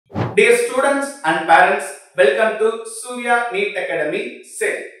Dear students and parents, welcome to Suryanit Academy.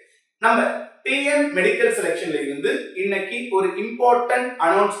 நம்ம TN medical selectionல இருந்து இன்னைக்கு ஒரு important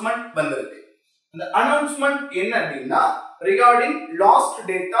announcement வந்திருக்கு. அந்த announcement என்ன அப்படின்னா regarding last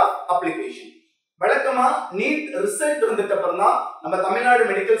date of application. வழக்கமா NEET ரிசல்ட் வந்துட்ட அப்புறம் தான் நம்ம தமிழ்நாடு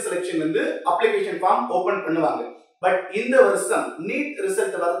மெடிக்கல் செலக்ஷன் வந்து அப்ளிகேஷன் ஃபார்ம் ஓபன் பண்ணுவாங்க. பட் இந்த வருஷம் NEET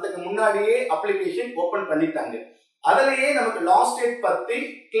ரிசல்ட் வரதுக்கு முன்னாடியே அப்ளிகேஷன் ஓபன் பண்ணிட்டாங்க. அதுலயே நமக்கு லாஸ்ட் டேட் பத்தி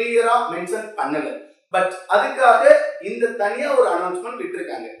கிளியரா மென்ஷன் பண்ணல. பட் அதுக்காக இந்த தனியா ஒரு அனௌன்ஸ்மென்ட்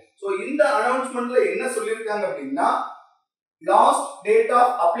விட்டுருக்காங்க. சோ இந்த அனௌன்ஸ்மென்ட்ல என்ன சொல்லிருக்காங்க அப்படின்னா last date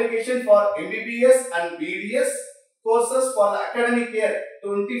of application for MBBS and BDS courses for the academic year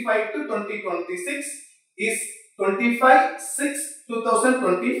 25 to 2026 is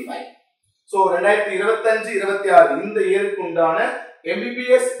 25/6/2025. So 2025-26 இந்த இயருக்கு உண்டான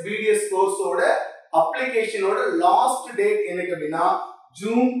MBBS BDS கோர்ஸோட அப்ளிகேஷனோட லாஸ்ட் டேட் என்னைக்கு அப்படினா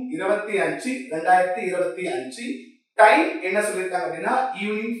ஜூன் 25 2025 டைம் என்ன சொல்லிருக்காங்க அப்படினா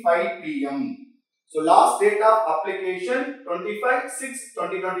evening 5 pm. so last date of application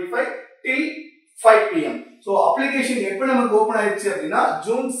 25/6/2025 till 5 pm. so application எப்ப நமக்கு ஓபன் ஆயிருச்சு அப்படினா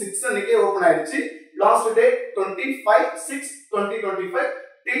ஜூன் 6 அன்னைக்கே ஓபன் ஆயிருச்சு. Last date 25/6/2025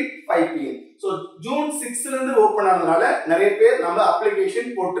 till 5 pm. so June 6 ல இருந்து ஓபன் ஆனதால நிறைய பேர் நம்ம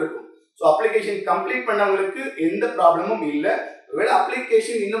அப்ளிகேஷன் போட்டுருக்கோம். சோ அப்ளிகேஷன் கம்ப்ளீட் பண்ணவங்களுக்கு எந்த ப்ராப்ளமும் இல்ல. ஒருவேளை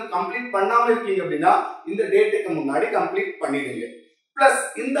அப்ளிகேஷன் இன்னும் கம்ப்ளீட் பண்ணாம இருக்கீங்க அப்படினா இந்த டேட்டுக்கு முன்னாடி கம்ப்ளீட் பண்ணிடுங்க. பிளஸ்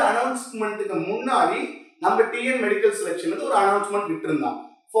இந்த அனௌன்ஸ்மென்ட்க்கு முன்னாடி நம்ம TN மெடிக்கல் செலக்ஷன்ல ஒரு announcement விட்டுருந்தோம்.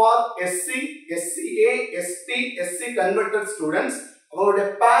 For SC, SCA, ST, SC converted students அவங்களுடைய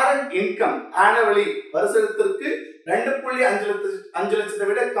பேரண்ட் இன்கம் ஆனுவலி வருஷத்துக்கு 2.5 லட்சத்தை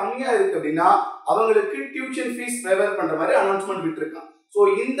விட கம்மியா இருக்கு அப்படின்னா அவங்களுக்கு டியூஷன் ஃபீஸ் வேவர் பண்ற மாதிரி அனௌன்ஸ்மென்ட் விட்டுருக்காங்க. சோ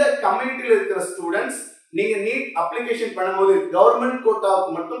இந்த கம்யூனிட்டில இருக்கிற ஸ்டூடண்ட்ஸ் நீங்க NEET அப்ளிகேஷன் பண்ணும்போது கவர்மெண்ட்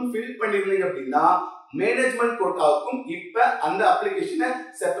கோட்டாவுக்கு மட்டும் ஃபில் பண்ணிருந்தீங்க அப்படின்னா மேனேஜ்மெண்ட் கோட்டாவுக்கும் இப்ப அந்த அப்ளிகேஷனை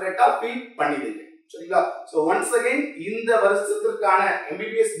செப்பரேட்டா ஃபில் பண்ணிடுங்க. சரிங்களா? சோ ஒன்ஸ் அகைன் இந்த வருஷத்துக்கான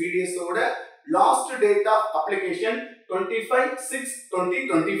MBBS BDS ஓட லாஸ்ட் டேட் ஆஃப் அப்ளிகேஷன்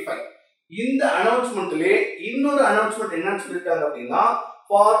 25/6/2025. இந்த அனௌன்ஸ்மென்ட்லயே இன்னொரு அனௌன்ஸ்மென்ட் என்னன்னு சொல்லிருக்காங்க அப்படின்னா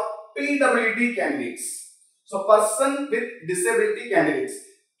for PWD candidates. so person with disability candidates.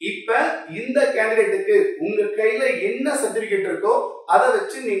 இப்ப இந்த கேண்டிடேட்டுக்கு உங்க கையில என்ன சர்டிபிகேட் இருக்கோ அதை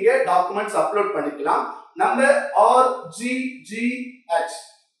வச்சு நீங்க டாக்குமெண்ட்ஸ் அப்லோட் பண்ணிக்கலாம். நம்ம RGGH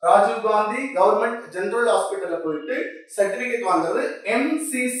Rajiv Gandhi government general ஹாஸ்பிடல்ல போயிட்டு சர்டிபிகேட் வாங்குறது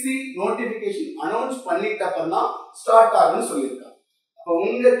MCC நோட்டிபிகேஷன் அனௌன்ஸ் பண்ணிட்ட அப்புறம் தான் ஸ்டார்ட் ஆகும்னு சொல்லியிருக்காங்க. அப்ப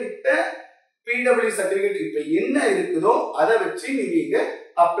உங்க கிட்ட PWD சர்டிபிகேட் இப்ப என்ன இருக்குதோ அதை வச்சு நீங்க இங்க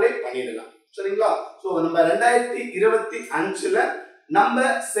அப்ளை பண்ணிடலாம். சரிங்களா? சோ நம்ம 2025ல நம்ம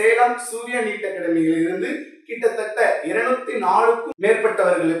சேலம் சூர்யாநீட் அகாடமியில இருந்து கிட்டத்தட்ட 204க்கும்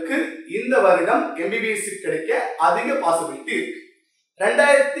மேற்பட்டவர்களுக்கு இந்த வருடம் MBBS கிடைக்க அதிக பாசிபிலிட்டி இருக்கு.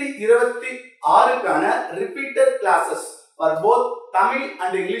 2026க்கான repeated classes for both Tamil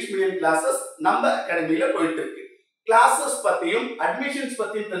and English medium classes நம்ம அகாடமியில போயிட்டு இருக்கு. கிளாसेस பத்தியும் அட்மிஷன்ஸ்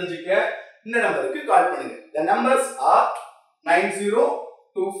பத்தியும் தெரிஞ்சுக்க இந்த நம்பருக்கு கால் பண்ணுங்க. the numbers are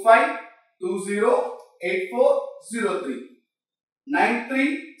 9025208403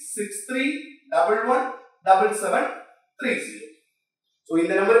 9363117730. சோ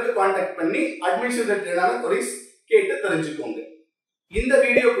இந்த நம்பருக்கு கான்டாக்ட் பண்ணி அட்மிஷன் ரிலேட்டடான queries கேட்டு தெரிஞ்சுக்கோங்க. இந்த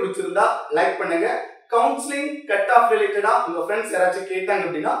வீடியோ பிடிச்சிருந்தா லைக் பண்ணுங்க. கவுன்சிலிங் கட் ஆஃப் ரிலேட்டடா உங்க ஃப்ரெண்ட்ஸ் யாராச்சும் கேட்டாங்க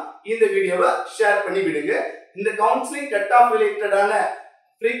அப்படின்னா இந்த வீடியோவை ஷேர் பண்ணி விடுங்க. இந்த கவுன்சிலிங் கட் ஆஃப் ரிலேட்டடான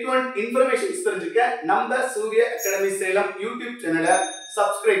frequent இன்ஃபர்மேஷன்ஸ் தெரிஞ்சுக்க நம்ம சூர்யா அகாடமி சேலம் யூடியூப் சேனலை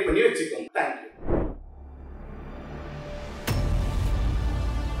சப்ஸ்கிரைப் பண்ணி வச்சுக்கோங்க. தேங்க்யூ.